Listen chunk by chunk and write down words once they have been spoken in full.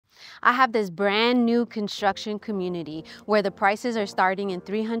I have this brand new construction community where the prices are starting in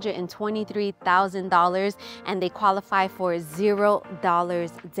 $323,000 and they qualify for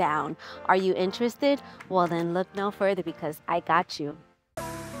 $0 down. Are you interested? Well, then look no further because I got you.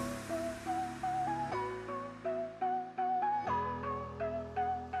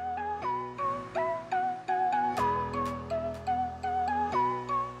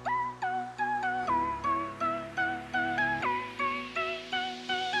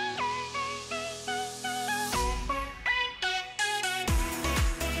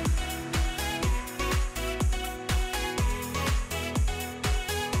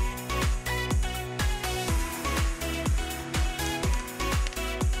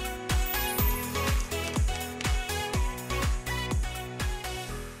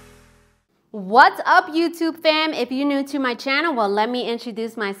 What's up, YouTube fam? If you're new to my channel, well, let me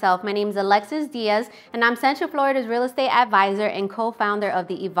introduce myself. My name is Alexis Diaz, and I'm Central Florida's real estate advisor and co-founder of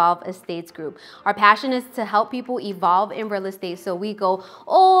the Evolve Estates Group. Our passion is to help people evolve in real estate, so we go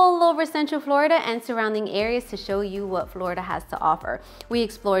all over Central Florida and surrounding areas to show you what Florida has to offer. We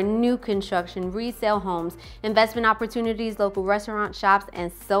explore new construction, resale homes, investment opportunities, local restaurant shops,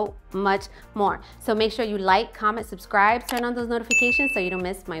 and so much more. So make sure you like, comment, subscribe, turn on those notifications so you don't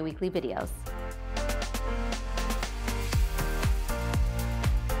miss my weekly videos.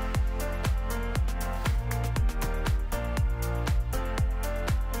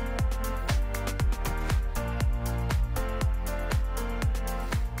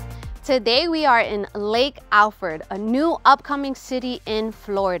 Today we are in Lake Alfred, a new upcoming city in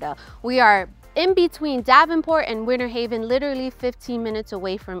Florida. We are in between Davenport and Winter Haven, literally 15 minutes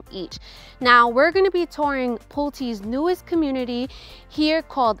away from each. Now we're going to be touring Pulte's newest community here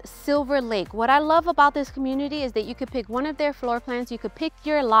called Silver Lake. What I love about this community is that you could pick one of their floor plans, you could pick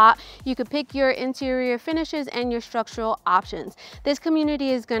your lot, you could pick your interior finishes and your structural options. This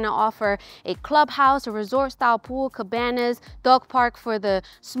community is going to offer a clubhouse, a resort style pool, cabanas, dog park for the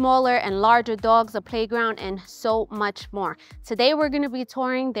smaller and larger dogs, a playground, and so much more. Today we're going to be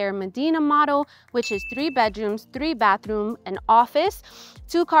touring their Medina model, which is 3 bedrooms, 3 bathrooms, an office,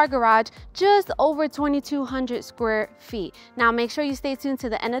 2-car garage, just over 2,200 square feet. Now make sure you stay tuned to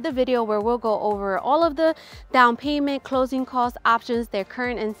the end of the video where we'll go over all of the down payment, closing cost options, their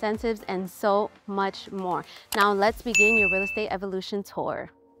current incentives, and so much more. Now let's begin your real estate evolution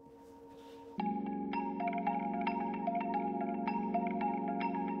tour.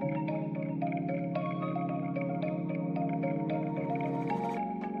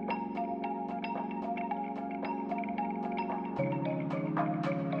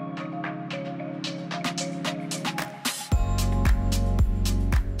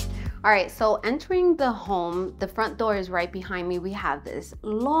 All right, so entering the home, the front door is right behind me. We have this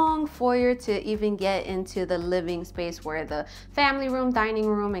long foyer to even get into the living space where the family room, dining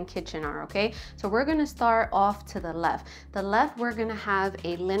room, and kitchen are, okay? So we're gonna start off to the left. The left, we're gonna have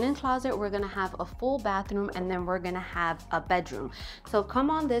a linen closet, we're gonna have a full bathroom, and then we're gonna have a bedroom. So come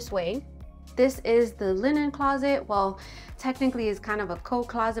on this way. This is the linen closet. Well, technically it's kind of a coat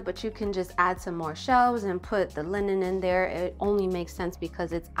closet, but you can just add some more shelves and put the linen in there. It only makes sense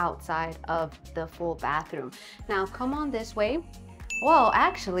because it's outside of the full bathroom. Now come on this way. Well,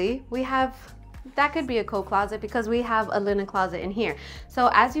 actually we have, that could be a coat closet because we have a linen closet in here.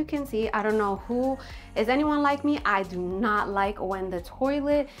 So as you can see, I don't know who is anyone like me. I do not like when the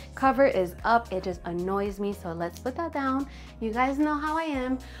toilet cover is up. It just annoys me. So let's put that down. You guys know how I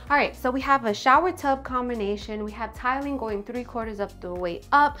am. All right, so we have a shower tub combination. We have tiling going 3/4 of the way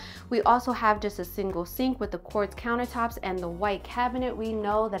up. We also have just a single sink with the quartz countertops and the white cabinet. We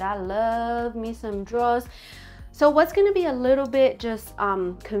know that I love me some drawers. So what's going to be a little bit just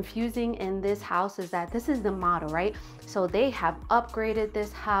confusing in this house is that this is the model, right? So they have upgraded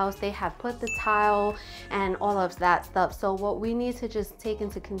this house, they have put the tile and all of that stuff. So what we need to just take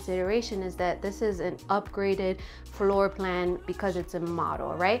into consideration is that this is an upgraded floor plan because it's a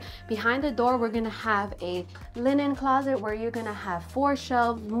model, right? Behind the door, we're gonna have a linen closet where you're gonna have 4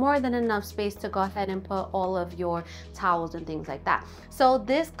 shelves, more than enough space to go ahead and put all of your towels and things like that. So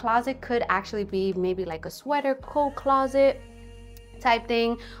this closet could actually be maybe like a sweater coat closet type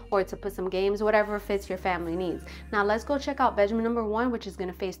thing, or to put some games, whatever fits your family needs. Now let's go check out bedroom number 1, which is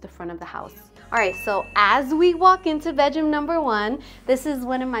going to face the front of the house. All right, so as we walk into bedroom number 1, this is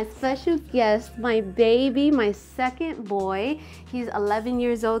one of my special guests, my baby, my second boy. He's 11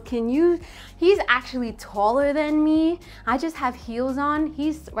 years old. He's actually taller than me. I just have heels on.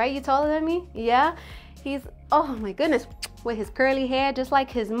 Right, you taller than me? Yeah. He's, oh my goodness, with his curly hair just like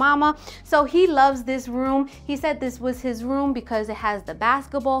his mama. So he loves this room. He said this was his room because it has the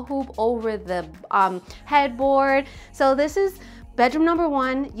basketball hoop over the headboard. So this is Bedroom number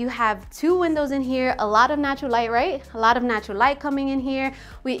one, you have 2 windows in here, a lot of natural light, right? A lot of natural light coming in here.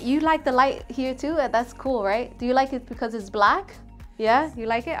 You like the light here too? That's cool, right? Do you like it because it's black? Yeah, you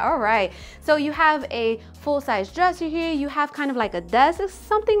like it? All right. So you have a full-size dresser here. You have kind of like a desk. It's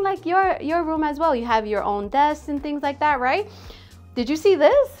something like your room as well. You have your own desk and things like that, right? Did you see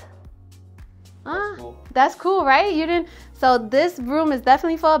this? That's cool. That's cool, right? You didn't. So this room is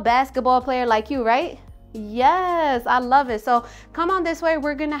definitely for a basketball player like you, right? Yes, I love it. So come on this way.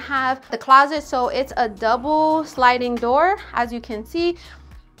 We're gonna have the closet. So it's a double sliding door, as you can see.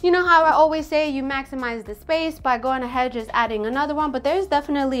 You know how I always say you maximize the space by going ahead just adding another one, but there's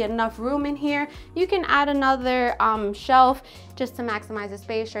definitely enough room in here. You can add another shelf just to maximize the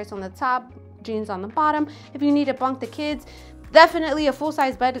space. Shirts on the top, jeans on the bottom. If you need to bunk the kids, definitely a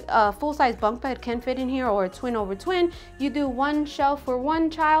full-size bed, full-size bunk bed can fit in here, or a twin over twin. You do one shelf for one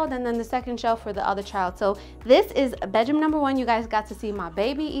child and then the second shelf for the other child. So this is bedroom number one. You guys got to see my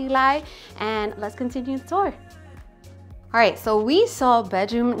baby Eli, and let's continue the tour. All right, so we saw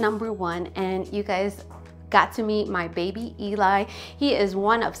bedroom number one, and you guys got to meet my baby Eli. He is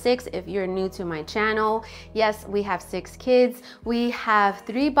one of 6 if you're new to my channel. Yes, we have 6 kids. We have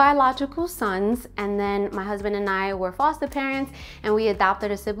 3 biological sons, and then my husband and I were foster parents, and we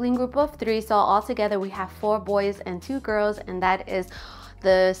adopted a sibling group of 3. So altogether we have 4 boys and 2 girls, and that is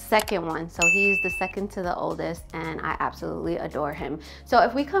the second one. So he's the second to the oldest, and I absolutely adore him. So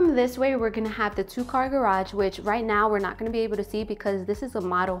if we come this way, we're gonna have the 2-car garage, which right now we're not gonna be able to see because this is a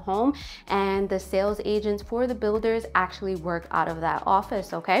model home, and the sales agents for the builders actually work out of that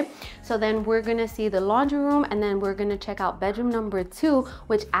office, okay? So then we're gonna see the laundry room, and then we're gonna check out bedroom number 2,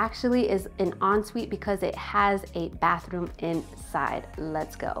 which actually is an ensuite because it has a bathroom inside.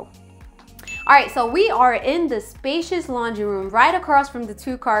 Let's go. All right, so we are in the spacious laundry room right across from the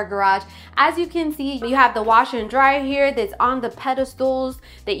 2-car garage. As you can see, you have the washer and dryer here that's on the pedestals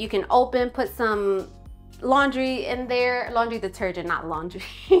that you can open, put some laundry in there, laundry detergent, not laundry.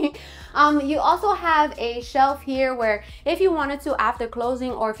 You also have a shelf here where if you wanted to after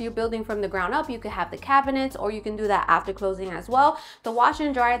closing, or if you're building from the ground up, you could have the cabinets, or you can do that after closing as well. The washer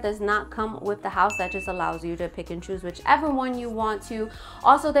and dryer does not come with the house. That just allows you to pick and choose whichever one you want to.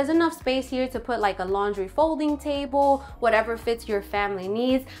 Also, there's enough space here to put like a laundry folding table, whatever fits your family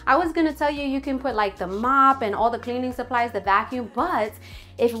needs. I was gonna tell you, you can put like the mop and all the cleaning supplies, the vacuum, but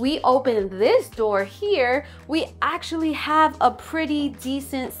if we open this door here, we actually have a pretty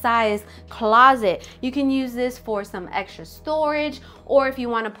decent sized closet. You can use this for some extra storage, or if you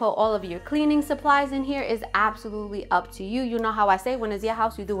want to put all of your cleaning supplies in here, is absolutely up to you. You know how I say, when it's your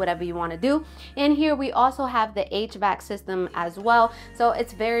house, you do whatever you want to do. In here, we also have the HVAC system as well. So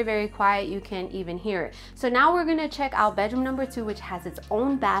it's very, very quiet. You can't even hear it. So now we're going to check out bedroom number 2, which has its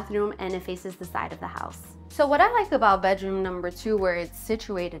own bathroom, and it faces the side of the house. So what I like about bedroom number 2, where it's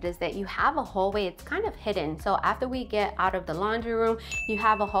situated, is that you have a hallway. It's kind of hidden. So after we get out of the laundry room, you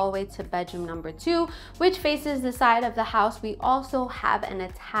have a hallway to bedroom number 2, which faces the side of the house. We also have an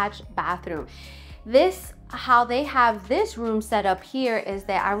attached bathroom. How they have this room set up here is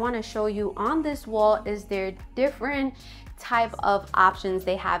that I want to show you on this wall is there different type of options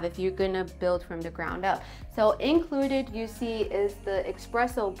they have if you're gonna build from the ground up. So included, you see, is the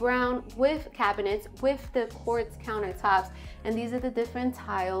espresso brown with cabinets with the quartz countertops, and these are the different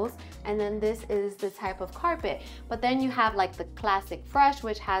tiles, and then this is the type of carpet. But then you have like the classic fresh,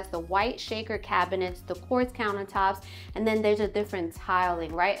 which has the white shaker cabinets, the quartz countertops, and then there's a different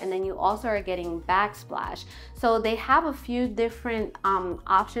tiling, right? And then you also are getting backsplash. So they have a few different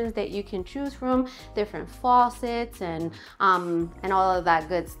options that you can choose from, different faucets and all of that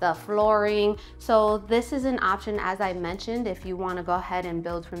good stuff, flooring. So this is an option, as I mentioned, if you want to go ahead and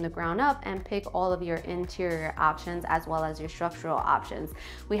build from the ground up and pick all of your interior options as well as your structural options.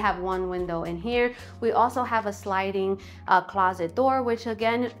 We have one window in here. We also have a sliding closet door, which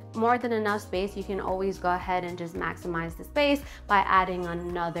again, more than enough space. You can always go ahead and just maximize the space by adding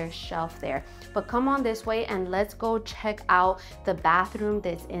another shelf there. But come on this way and let's go check out the bathroom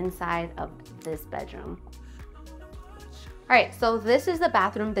that's inside of this bedroom. All right, so this is the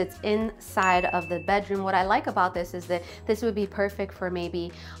bathroom that's inside of the bedroom. What I like about this is that this would be perfect for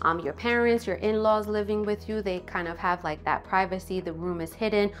maybe your parents, your in-laws living with you. They kind of have like that privacy. The room is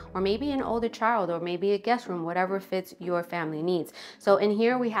hidden, or maybe an older child, or maybe a guest room, whatever fits your family needs. So in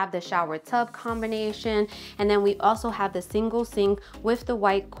here we have the shower tub combination, and then we also have the single sink with the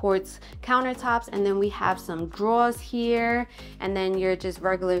white quartz countertops, and then we have some drawers here, and then your just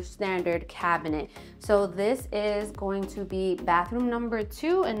regular standard cabinet. So this is going to be be bathroom number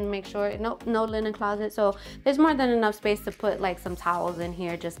 2, and make sure no linen closet. So there's more than enough space to put like some towels in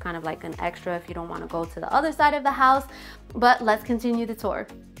here, just kind of like an extra if you don't want to go to the other side of the house. But let's continue the tour.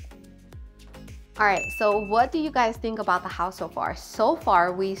 All right, so what do you guys think about the house so far? So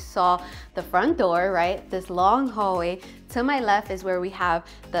far, we saw the front door, right? This long hallway. To my left is where we have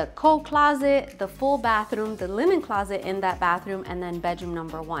the coat closet, the full bathroom, the linen closet in that bathroom, and then bedroom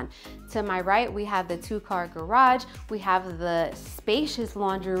number 1. To my right, we have the 2-car garage. We have the spacious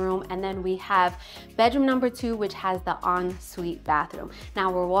laundry room, and then we have bedroom number 2, which has the ensuite bathroom.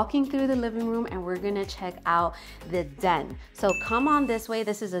 Now we're walking through the living room and we're gonna check out the den. So come on this way.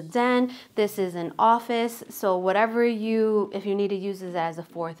 This is a den. This is an office. So whatever if you need to use this as a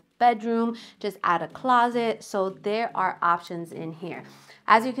 4th bedroom, just add a closet. So there are options in here.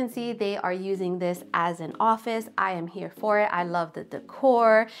 As you can see, they are using this as an office. I am here for it. I love the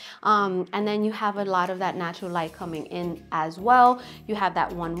decor. And then you have a lot of that natural light coming in as well. You have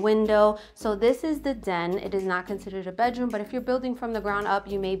that one window. So this is the den. It is not considered a bedroom, but if you're building from the ground up,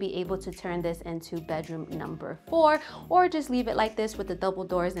 you may be able to turn this into bedroom number 4, or just leave it like this with the double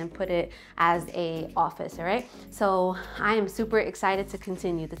doors and put it as a office, all right? So I am super excited to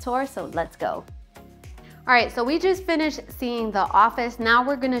continue the tour, so let's go. All right, so we just finished seeing the office. Now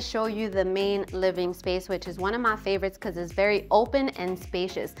we're gonna show you the main living space, which is one of my favorites because it's very open and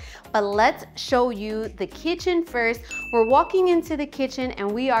spacious. But let's show you the kitchen first. We're walking into the kitchen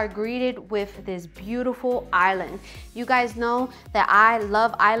and we are greeted with this beautiful island. You guys know that I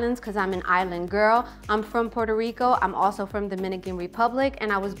love islands because I'm an island girl. I'm from Puerto Rico. I'm also from Dominican Republic,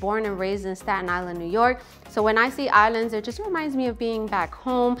 and I was born and raised in Staten Island, New York. So when I see islands, it just reminds me of being back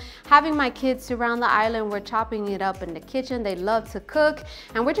home, having my kids surround the island. We're chopping it up in the kitchen. They love to cook,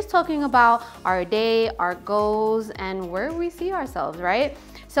 and we're just talking about our day, our goals, and where we see ourselves, right?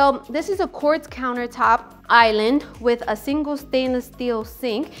 So this is a quartz countertop island with a single stainless steel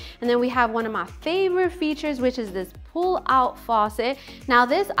sink, and then we have one of my favorite features, which is this pull out faucet. Now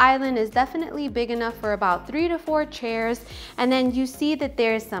this island is definitely big enough for about 3 to 4 chairs, and then you see that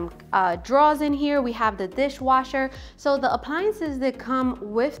there's some drawers in here. We have the dishwasher. So the appliances that come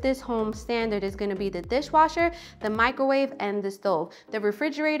with this home standard is going to be the dishwasher, the microwave, and the stove. The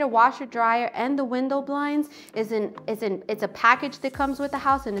refrigerator, washer, dryer, and the window blinds it's a package that comes with the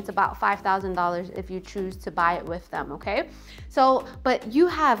house, and it's about $5,000 if you choose to buy it with them, okay? So, but you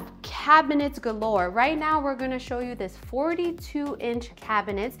have cabinets galore. Right now we're going to show you this 42-inch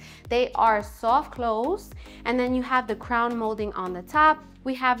cabinets. They are soft close, and then you have the crown molding on the top.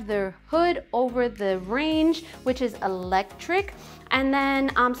 We have the hood over the range, which is electric. And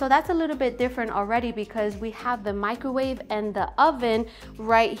then, so that's a little bit different already because we have the microwave and the oven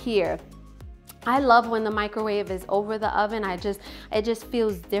right here. I love when the microwave is over the oven. It just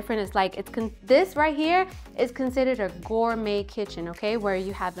feels different. It's like this right here is considered a gourmet kitchen, okay? Where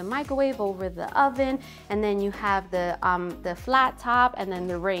you have the microwave over the oven, and then you have the flat top, and then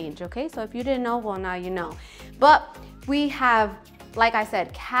the range, okay? So if you didn't know, well, now you know. But we have, like I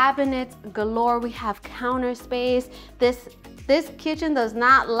said, cabinets galore. We have counter space. This kitchen does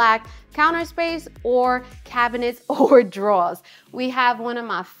not lack counter space or cabinets or drawers. We have one of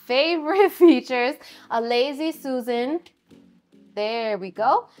my favorite features, a Lazy Susan. There we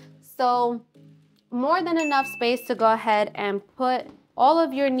go. So more than enough space to go ahead and put all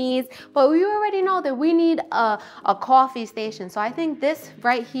of your needs, but we already know that we need a coffee station. So I think this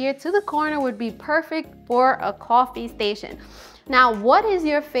right here to the corner would be perfect for a coffee station. Now, what is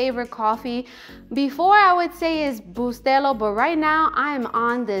your favorite coffee? Before I would say is Bustelo, but right now I am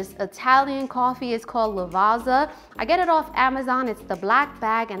on this Italian coffee. It's called Lavazza. I get it off Amazon. It's the black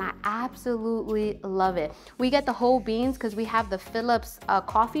bag, and I absolutely love it. We get the whole beans because we have the Philips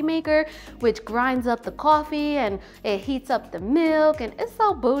coffee maker, which grinds up the coffee and it heats up the milk, and it's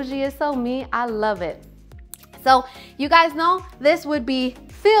so bougie, it's so me. I love it. So you guys know this would be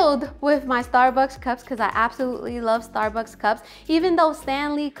filled with my Starbucks cups because I absolutely love Starbucks cups. Even though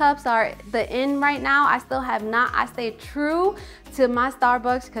Stanley cups are the in right now, I stay true to my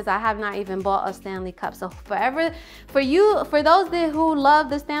Starbucks because I have not even bought a Stanley cup. So for those who love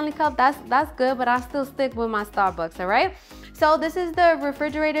the Stanley cup, that's good, but I still stick with my Starbucks, all right? So this is the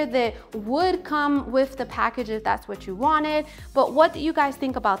refrigerator that would come with the package if that's what you wanted. But what do you guys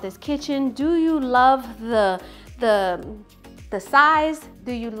think about this kitchen? Do you love the size?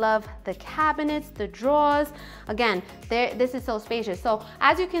 Do you love the cabinets, the drawers? Again, this is so spacious. So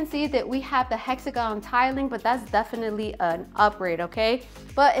as you can see that we have the hexagon tiling, but that's definitely an upgrade, okay?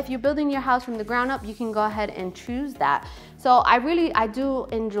 But if you're building your house from the ground up, you can go ahead and choose that. So I do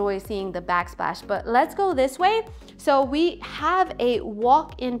enjoy seeing the backsplash, but let's go this way. So we have a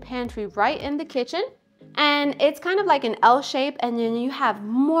walk-in pantry right in the kitchen. And it's kind of like an L shape, and then you have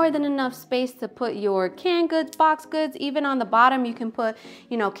more than enough space to put your canned goods, box goods. Even on the bottom, you can put,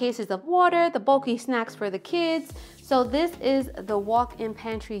 you know, cases of water, the bulky snacks for the kids. So this is the walk-in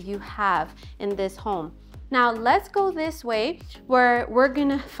pantry you have in this home. Now let's go this way where we're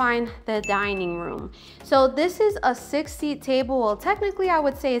gonna find the dining room. So this is a 6-seat table. Well, technically I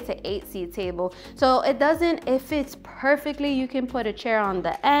would say it's an 8-seat table. So it fits perfectly. You can put a chair on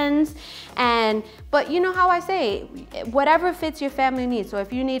the ends, but you know how I say, whatever fits your family needs. So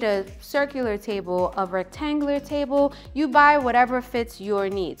if you need a circular table, a rectangular table, you buy whatever fits your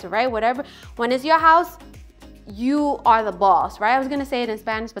needs, right? When it's your house, you are the boss, right? I was gonna say it in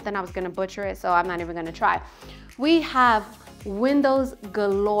Spanish, but then I was gonna butcher it, so I'm not even gonna try. We have windows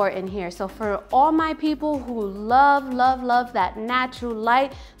galore in here. So for all my people who love that natural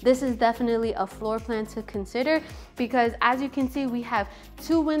light, this is definitely a floor plan to consider, because as you can see, we have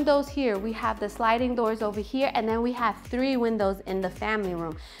 2 windows here. We have the sliding doors over here, and then we have 3 windows in the family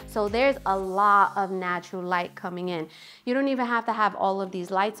room. So there's a lot of natural light coming in. You don't even have to have all of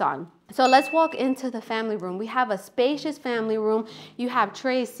these lights on. So let's walk into the family room. We have a spacious family room. You have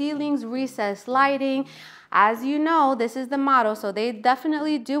tray ceilings, recessed lighting. As you know, this is the motto, so they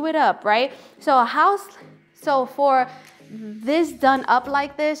definitely do it up, right? So for this done up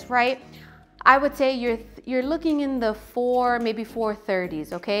like this, right, I would say you're looking in the maybe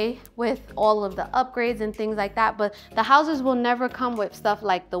 430s, okay? With all of the upgrades and things like that, but the houses will never come with stuff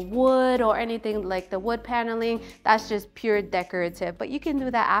like the wood or anything like the wood paneling. That's just pure decorative, but you can do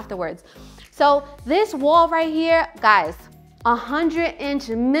that afterwards. So this wall right here, guys, 100-inch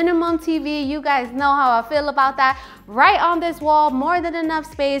minimum TV. You guys know how I feel about that. Right on this wall, more than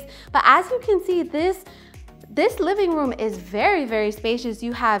enough space. But as you can see, this living room is very spacious.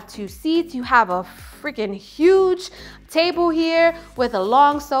 You have 2 seats, you have a freaking huge table here with a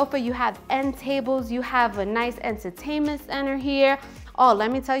long sofa, you have end tables, you have a nice entertainment center here. Oh,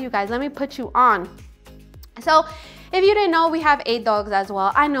 let me tell you guys, let me put you on. So if you didn't know, we have 8 dogs as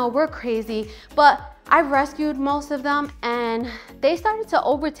well. I know we're crazy, but I rescued most of them and they started to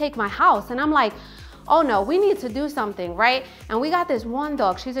overtake my house, and I'm like, oh no, we need to do something, right? And we got this one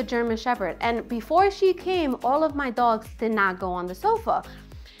dog, she's a German Shepherd, and before she came, all of my dogs did not go on the sofa.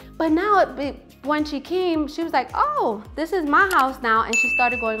 But now, when she came, she was like, oh, this is my house now, and she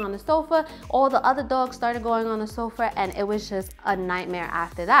started going on the sofa. All the other dogs started going on the sofa, and it was just a nightmare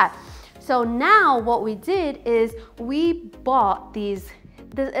after that. So now what we did is we bought these,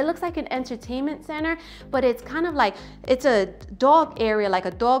 it looks like an entertainment center, but it's kind of like, it's a dog area, like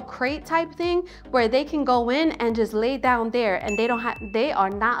a dog crate type thing, where they can go in and just lay down there, and they are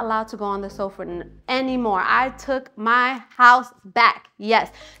not allowed to go on the sofa anymore. I took my house back,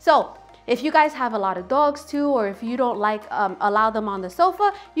 yes. So if you guys have a lot of dogs too, or if you don't like allow them on the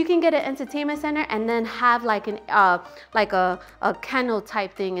sofa, you can get an entertainment center and then have like a kennel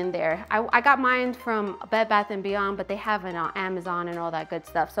type thing in there. I got mine from Bed Bath & Beyond, but they have it on Amazon and all that good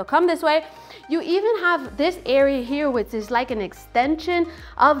stuff. So come this way. You even have this area here, which is like an extension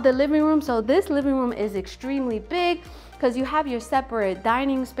of the living room. So this living room is extremely big because you have your separate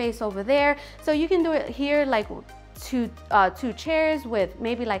dining space over there. So you can do it here, like two chairs with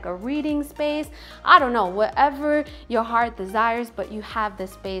maybe like a reading space. I don't know, whatever your heart desires, but you have the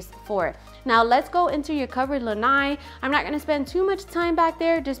space for it. Now let's go into your covered lanai. I'm not gonna spend too much time back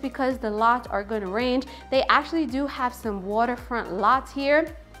there just because the lots are gonna range. They actually do have some waterfront lots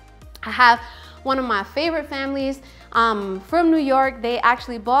here. I have one of my favorite families from New York. They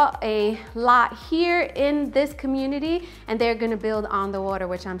actually bought a lot here in this community, and they're gonna build on the water,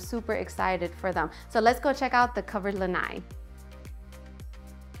 which I'm super excited for them. So let's go check out the covered lanai.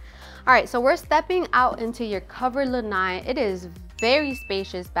 All right, so we're stepping out into your covered lanai. It is very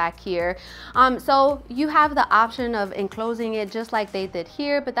spacious back here. So you have the option of enclosing it just like they did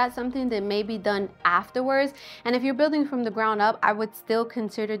here, but that's something that may be done afterwards. And if you're building from the ground up, I would still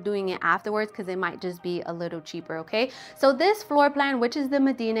consider doing it afterwards because it might just be a little cheaper, okay? So this floor plan, which is the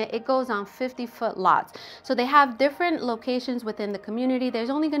Medina, it goes on 50-foot lots. So they have different locations within the community.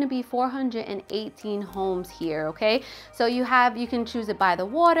 There's only gonna be 418 homes here, okay? So you can choose it by the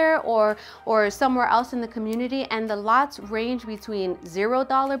water or somewhere else in the community, and the lots range between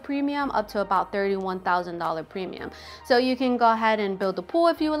 $0 premium up to about $31,000 premium. So you can go ahead and build a pool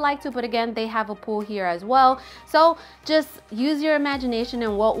if you would like to, but again, they have a pool here as well. So just use your imagination,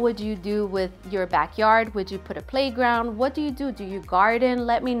 and what would you do with your backyard? Would you put a playground? What do you do? Do you garden?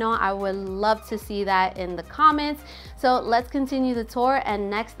 Let me know. I would love to see that in the comments. So let's continue the tour, and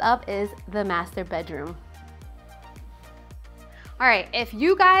next up is the master bedroom. All right, if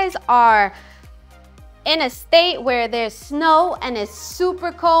you guys are in a state where there's snow and it's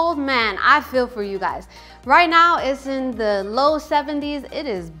super cold, man, I feel for you guys. Right now it's in the low 70s. It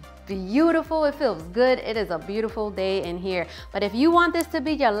is beautiful. It feels good. It is a beautiful day in here. But if you want this to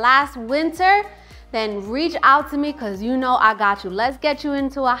be your last winter, then reach out to me because you know I got you. Let's get you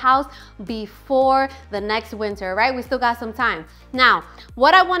into a house before the next winter, right? We still got some time. Now,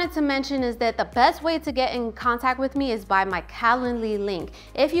 what I wanted to mention is that the best way to get in contact with me is by my Calendly link.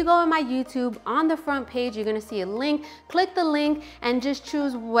 If you go on my YouTube, on the front page, you're gonna see a link. Click the link and just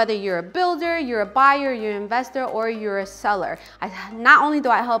choose whether you're a builder, you're a buyer, you're an investor, or you're a seller. Not only do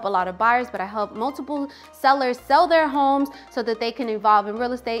I help a lot of buyers, but I help multiple sellers sell their homes so that they can evolve in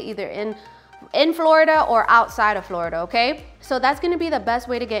real estate, either in Florida or outside of Florida, okay? So that's gonna be the best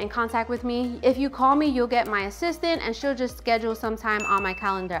way to get in contact with me. If you call me, you'll get my assistant and she'll just schedule some time on my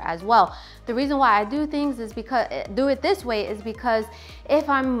calendar as well. The reason why I do things is because, do it this way is because if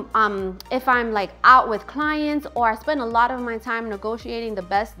I'm like out with clients or I spend a lot of my time negotiating the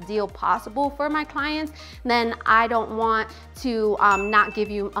best deal possible for my clients, then I don't want to not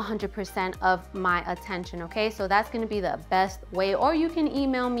give you 100% of my attention, okay? So that's gonna be the best way, or you can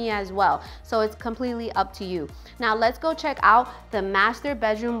email me as well. So it's completely up to you. Now let's go check out the master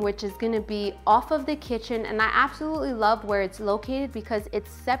bedroom, which is gonna be off of the kitchen, and I absolutely love where it's located because it's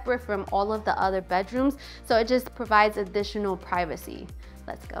separate from all of the other bedrooms, so it just provides additional privacy.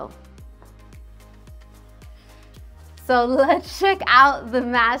 Let's go. So let's check out the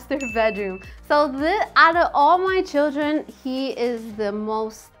master bedroom. So out of all my children, he is the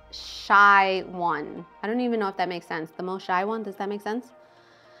most shy one. I don't even know if that makes sense. The most shy one, does that make sense?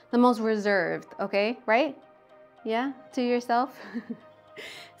 The most reserved, okay, right? Yeah, to yourself.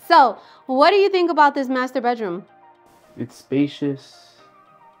 So, what do you think about this master bedroom? It's spacious,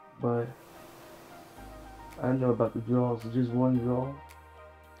 but I don't know about the drawers. Just one drawer.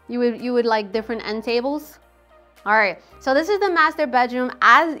 You would like different end tables? All right, so this is the master bedroom.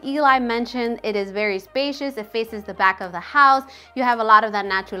 As Eli mentioned, it is very spacious. It faces the back of the house. You have a lot of that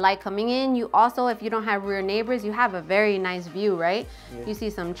natural light coming in. You also, if you don't have rear neighbors, you have a very nice view, right? Yeah. You see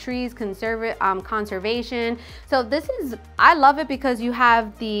some trees, conservation. So this is, I love it because you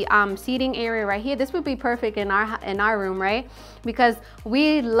have the seating area right here. This would be perfect in our room, right? Because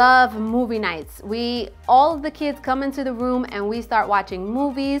we love movie nights. All of the kids come into the room and we start watching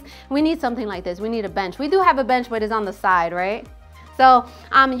movies. We need something like this. We need a bench. We do have a bench, but it's on the side, right? So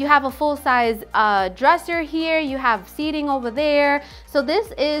you have a full-size dresser here. You have seating over there. So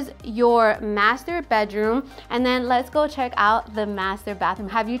this is your master bedroom. And then let's go check out the master bathroom.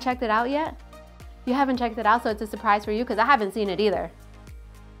 Have you checked it out yet? You haven't checked it out, so it's a surprise for you because I haven't seen it either.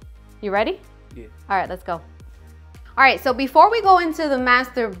 You ready? Yeah. All right, let's go. All right, so before we go into the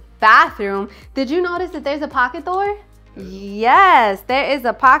master bathroom, did you notice that there's a pocket door? Yes, there is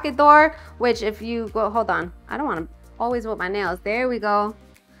a pocket door, which if you go, hold on, I don't want to always whip my nails. There we go.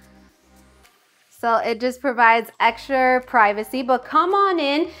 So it just provides extra privacy, but come on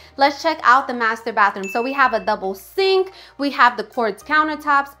in. Let's check out the master bathroom. So we have a double sink. We have the quartz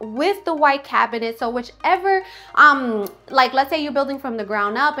countertops with the white cabinet. So whichever, like let's say you're building from the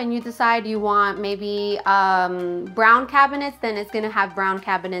ground up and you decide you want maybe brown cabinets, then it's gonna have brown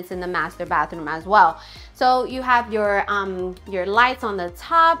cabinets in the master bathroom as well. So you have your lights on the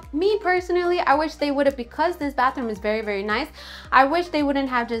top. Me personally, I wish they would have, because this bathroom is very, very nice, I wish they wouldn't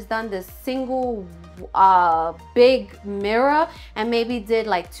have just done this single big mirror and maybe did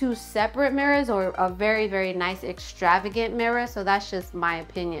like 2 separate mirrors or a very, very nice extravagant mirror. So that's just my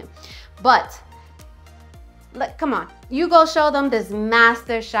opinion. But come on, you go show them this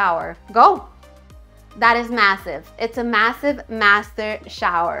master shower. Go. That is massive. It's a massive master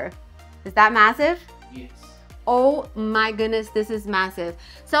shower. Is that massive? Yes. Oh my goodness, this is massive.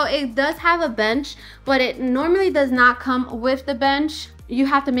 So it does have a bench, but it normally does not come with the bench. You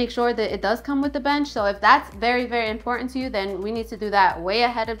have to make sure that it does come with the bench. So if that's very, very important to you, then we need to do that way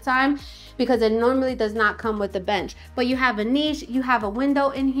ahead of time, because it normally does not come with the bench. But you have a niche, you have a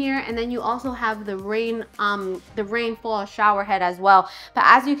window in here, and then you also have the rainfall shower head as well. But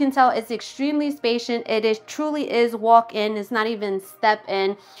as you can tell, it's extremely spacious. It truly is walk-in. It's not even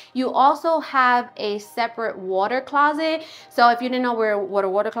step-in. You also have a separate water closet. So if you didn't know what a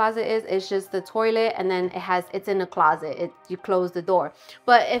water closet is, it's just the toilet, and then it's in a closet. You close the door.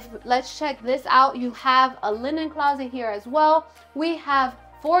 But let's check this out. You have a linen closet here as well. We have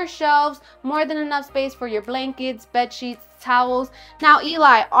 4 shelves, more than enough space for your blankets, bed sheets, towels. Now,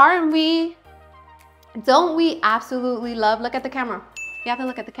 Eli, don't we absolutely love, look at the camera. You have to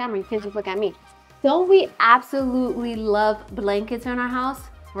look at the camera, you can't just look at me. Don't we absolutely love blankets in our house,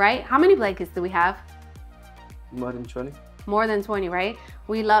 right? How many blankets do we have? More than 20. more than 20, right?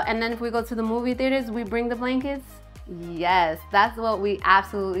 We love, and then if we go to the movie theaters, we bring the blankets. Yes, that's what we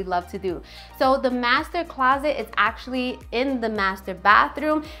absolutely love to do. So the master closet is actually in the master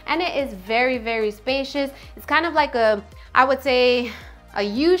bathroom, and it is very, very spacious. It's kind of like a, I would say, a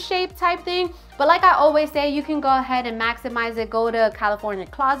U-shaped type thing. But like I always say, you can go ahead and maximize it. Go to California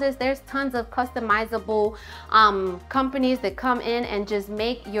Closets. There's tons of customizable companies that come in and just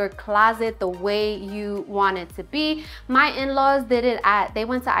make your closet the way you want it to be. My in-laws did it they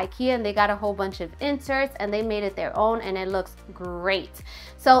went to IKEA and they got a whole bunch of inserts and they made it their own, and it looks great.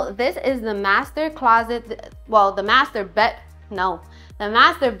 So this is the master closet, well, the master bathroom.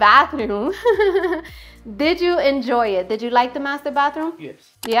 Did you enjoy it? Did you like the master bathroom?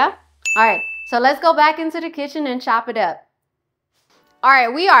 Yes. Yeah? All right, so let's go back into the kitchen and chop it up. All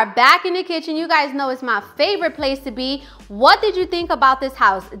right, we are back in the kitchen. You guys know it's my favorite place to be. What did you think about this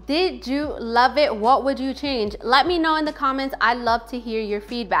house? Did you love it? What would you change? Let me know in the comments. I love to hear your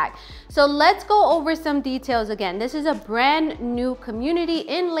feedback. So let's go over some details again. This is a brand new community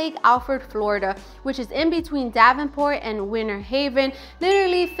in Lake Alfred, Florida, which is in between Davenport and Winter Haven,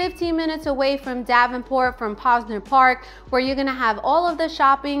 literally 15 minutes away from Davenport, from Posner Park, where you're gonna have all of the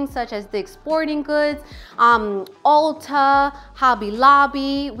shopping, such as Dick's Sporting Goods, Ulta, Hobby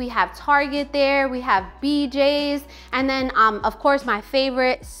Lobby, we have Target there, we have BJ's, and then of course my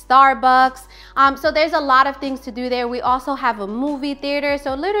favorite, Starbucks. So there's a lot of things to do there. We also have a movie theater,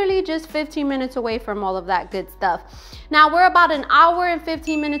 so literally just 15 minutes away from all of that good stuff. Now we're about an hour and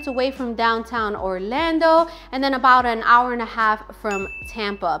 15 minutes away from downtown Orlando, and then about an hour and a half from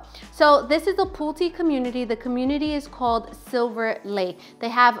Tampa. So this is a Pulte community. The community is called Silver Lake. They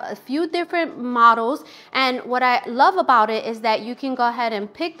have a few different models, and what I love about it is that you can go ahead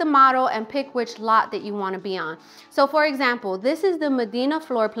and pick the model and pick which lot that you want to be on. So for example, this is the Medina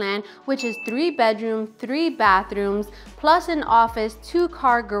floor plan, which is 3 bedrooms, 3 bathrooms, plus an office,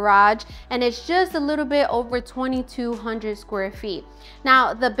 2-car garage, and it's just a little bit over 2,200 square feet.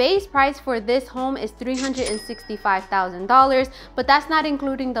 Now, the base price for this home is $365,000, but that's not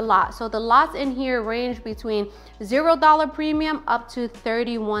including the lot. So the lots in here range between $0 premium up to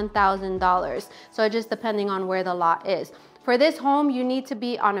 $31,000. So just depending on where the lot is. For this home, you need to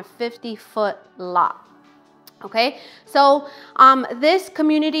be on a 50-foot lot. Okay, so this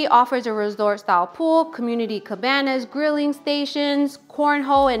community offers a resort style pool, community cabanas, grilling stations,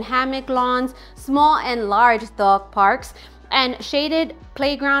 cornhole and hammock lawns, small and large dog parks, and shaded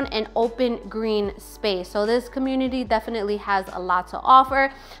playground and open green space. So this community definitely has a lot to offer.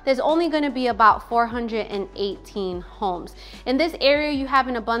 There's only going to be about 418 homes. In this area, you have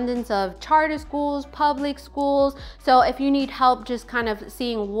an abundance of charter schools, public schools. So if you need help just kind of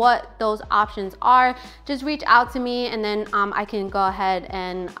seeing what those options are, just reach out to me, and then I can go ahead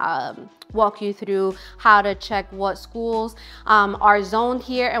and walk you through how to check what schools are zoned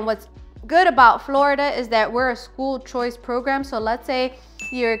here. And what's good about Florida is that we're a school choice program. So let's say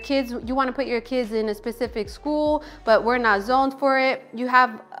your kids, you want to put your kids in a specific school, but we're not zoned for it. You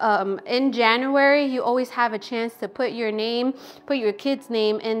have in January, you always have a chance to put your name, put your kid's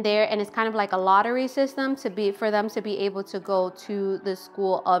name in there, and it's kind of like a lottery system for them to be able to go to the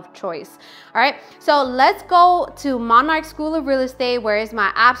school of choice. All right, so let's go to Monarch School of Real Estate, where it's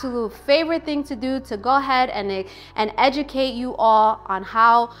my absolute favorite thing to do, to go ahead and educate you all on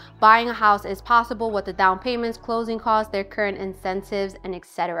how buying a house is possible, what the down payments, closing costs, their current incentives, and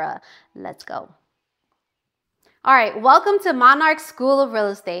etc. Let's go. All right, welcome to Monarch School of Real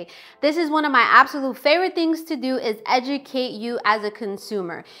Estate. This is one of my absolute favorite things to do, is educate you as a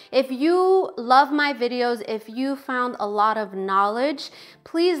consumer. If you love my videos, if you found a lot of knowledge,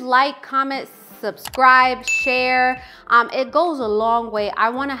 please like, comment, subscribe, share. It goes a long way. I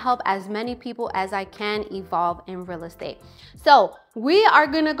want to help as many people as I can evolve in real estate. So we are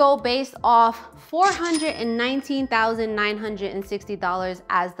gonna go based off $419,960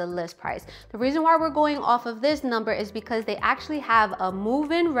 as the list price. The reason why we're going off of this number is because they actually have a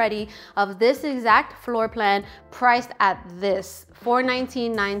move-in ready of this exact floor plan priced at this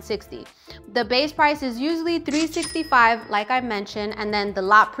 $419,960. The base price is usually $365,000, like I mentioned, and then the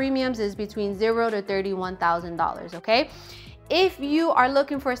lot premiums is between $0 to $31,000. Okay. If you are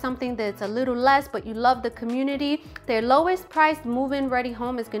looking for something that's a little less, but you love the community, their lowest priced move-in ready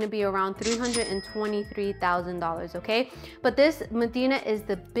home is going to be around $323,000, okay? But this Medina is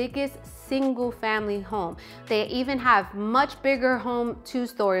the biggest single family home. They even have much bigger home,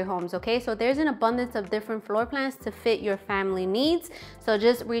 2-story homes, okay? So there's an abundance of different floor plans to fit your family needs. So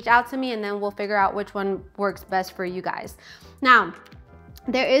just reach out to me and then we'll figure out which one works best for you guys. Now,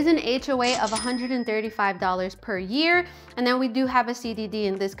 There is an HOA of $135 per year, and then we do have a CDD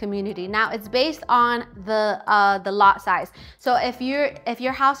in this community. Now it's based on the lot size. So if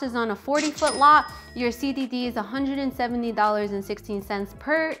your house is on a 40-foot lot, your CDD is $170.16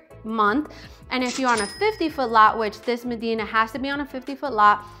 per month. And if you're on a 50-foot lot, which this Medina has to be on a 50-foot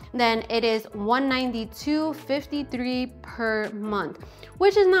lot, then it is $192.53 per month,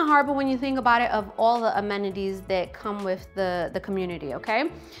 which is not horrible when you think about it, of all the amenities that come with the community,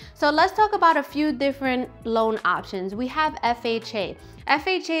 okay? So let's talk about a few different loan options. We have FHA.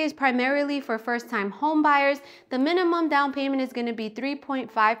 FHA is primarily for first-time home buyers. The minimum down payment is going to be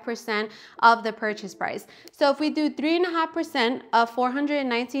 3.5% of the purchase price. So if we do 3.5% of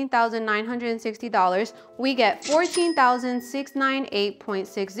 $419,960, we get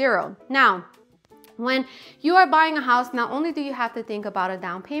 $14,698.60. Now, when you are buying a house, not only do you have to think about a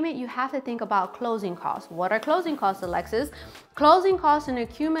down payment, you have to think about closing costs. What are closing costs, Alexis? Closing costs and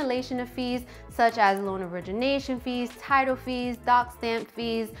accumulation of fees such as loan origination fees, title fees, doc stamp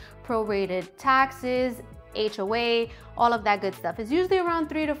fees, prorated taxes, HOA, all of that good stuff. It's usually around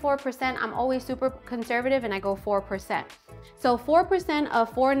 3 to 4%. I'm always super conservative and I go 4%. So 4%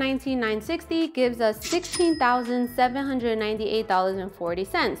 of $419,960 gives us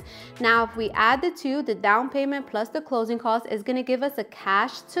 $16,798.40. Now, if we add the two, the down payment plus the closing cost is going to give us a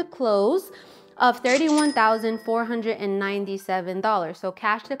cash to close of $31,497. So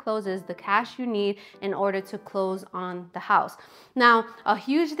cash to close is the cash you need in order to close on the house. Now, a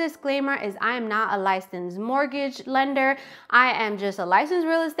huge disclaimer is I am not a licensed mortgage lender. I am just a licensed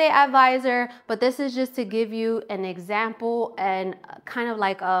real estate advisor, but this is just to give you an example and kind of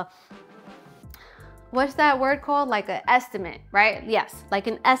like a, what's that word called? Like an estimate, right? Yes, like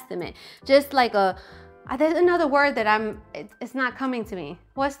an estimate. Just like a, there's another word that it's not coming to me.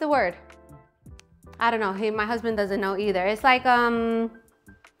 What's the word? I don't know. My husband doesn't know either. It's like, I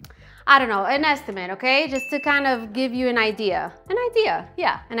don't know, an estimate, okay? Just to kind of give you an idea. An idea,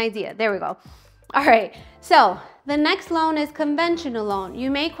 yeah, an idea. There we go. All right, so the next loan is conventional loan.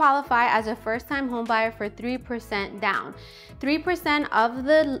 You may qualify as a first-time home buyer for 3% down. 3% of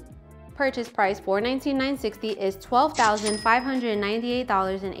the purchase price, $419,960, is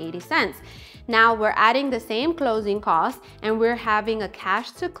 $12,598.80. Now we're adding the same closing costs and we're having a cash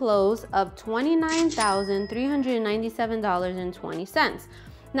to close of $29,397.20.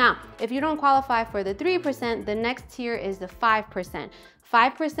 Now, if you don't qualify for the 3%, the next tier is the 5%.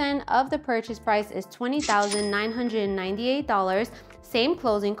 5% of the purchase price is $20,998. Same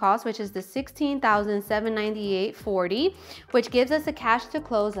closing cost, which is the $16,798.40, which gives us a cash to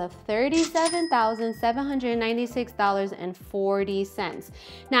close of $37,796.40.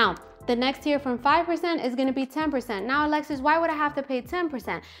 Now, the next tier from 5% is going to be 10%. Now, Alexis, why would I have to pay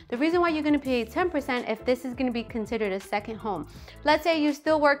 10%? The reason why you're going to pay 10% if this is going to be considered a second home. Let's say you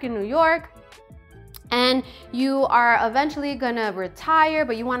still work in New York and you are eventually gonna retire,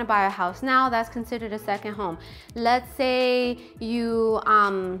 but you wanna buy a house now, that's considered a second home. Let's say you're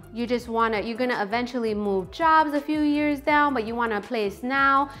gonna eventually move jobs a few years down, but you want a place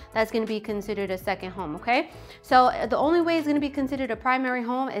now, that's gonna be considered a second home, okay? So the only way it's gonna be considered a primary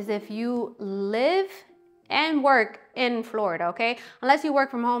home is if you live and work in Florida, okay? Unless you work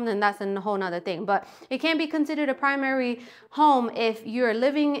from home, then that's a whole nother thing. But it can't be considered a primary home if you're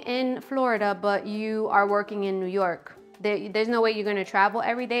living in Florida, but you are working in New York. There's no way you're gonna travel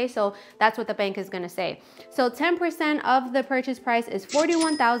every day, so that's what the bank is gonna say. So 10% of the purchase price is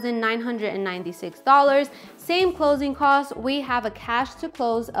 $41,996. Same closing costs, we have a cash to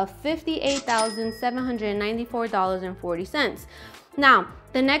close of $58,794.40. Now,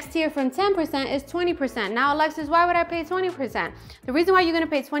 the next tier from 10% is 20%. Now, Alexis, why would I pay 20%? The reason why you're gonna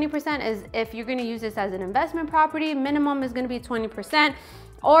pay 20% is if you're gonna use this as an investment property, minimum is gonna be 20%.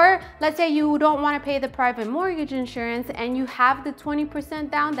 Or let's say you don't wanna pay the private mortgage insurance and you have the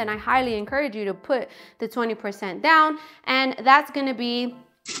 20% down, then I highly encourage you to put the 20% down, and that's gonna be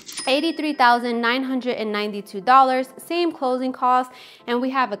 $83,992, same closing cost, and we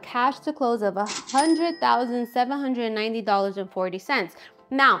have a cash to close of $100,790.40.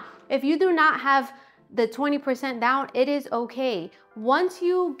 Now, if you do not have the 20% down, it is okay. Once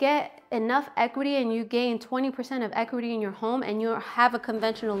you get enough equity and you gain 20% of equity in your home and you have a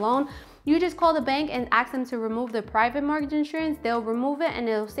conventional loan, you just call the bank and ask them to remove the private mortgage insurance. They'll remove it and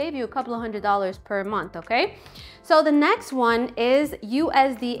it'll save you a couple of $100s per month, okay? So the next one is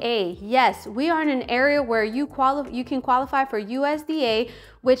USDA. Yes, we are in an area where you can qualify for USDA,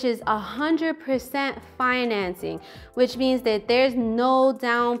 which is 100% financing, which means that there's no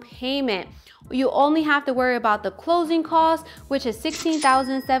down payment. You only have to worry about the closing cost, which is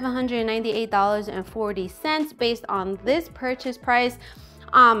 $16,798.40 based on this purchase price.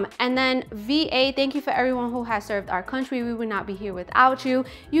 And then VA, thank you for everyone who has served our country. We would not be here without you.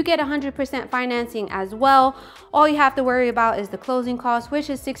 You get 100% financing as well. All you have to worry about is the closing cost, which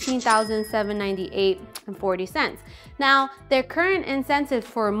is $16,798.40. Now, their current incentive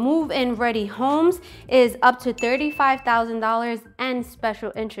for move-in ready homes is up to $35,000 and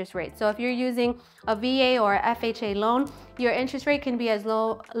special interest rate. So if you're using a VA or a FHA loan, your interest rate can be as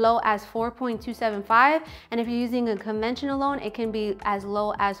low as 4.275, and if you're using a conventional loan, it can be as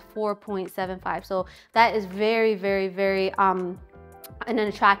low as 4.75. So that is very, very, very an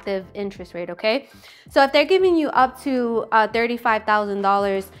attractive interest rate, okay? So if they're giving you up to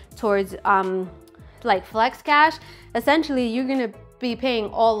 $35,000 towards like flex cash, essentially you're gonna be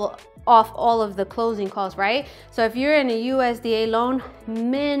paying off all of the closing costs, right? So if you're in a USDA loan,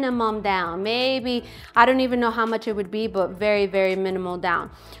 minimum down, maybe, I don't even know how much it would be, but very, very minimal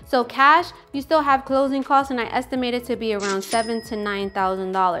down. So cash, you still have closing costs, and I estimate it to be around $7,000 to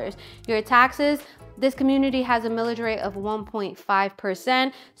 $9,000. Your taxes, this community has a millage rate of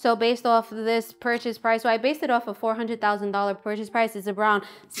 1.5%. So based off of this purchase price, so I based it off a $400,000 purchase price, is around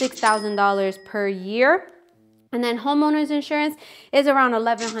 $6,000 per year. And then homeowners insurance is around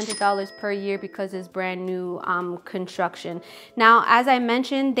 $1,100 per year because it's brand new construction. Now, as I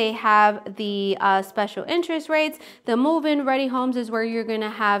mentioned, they have the special interest rates. The move-in ready homes is where you're gonna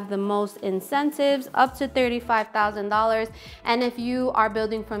have the most incentives, up to $35,000. And if you are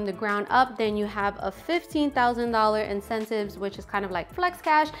building from the ground up, then you have a $15,000 incentives, which is kind of like flex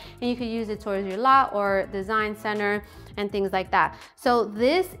cash, and you could use it towards your lot or design center and things like that. So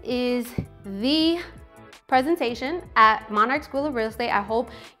this is the presentation at Monarch School of Real Estate. I hope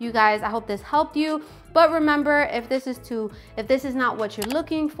this helped you. But remember, if this is not what you're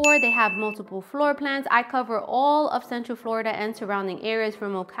looking for, they have multiple floor plans. I cover all of Central Florida and surrounding areas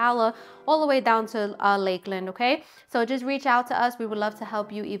from Ocala all the way down to Lakeland, okay? So just reach out to us. We would love to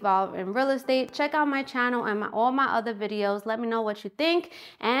help you evolve in real estate. Check out my channel and all my other videos. Let me know what you think,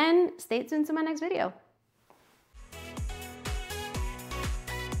 and stay tuned to my next video.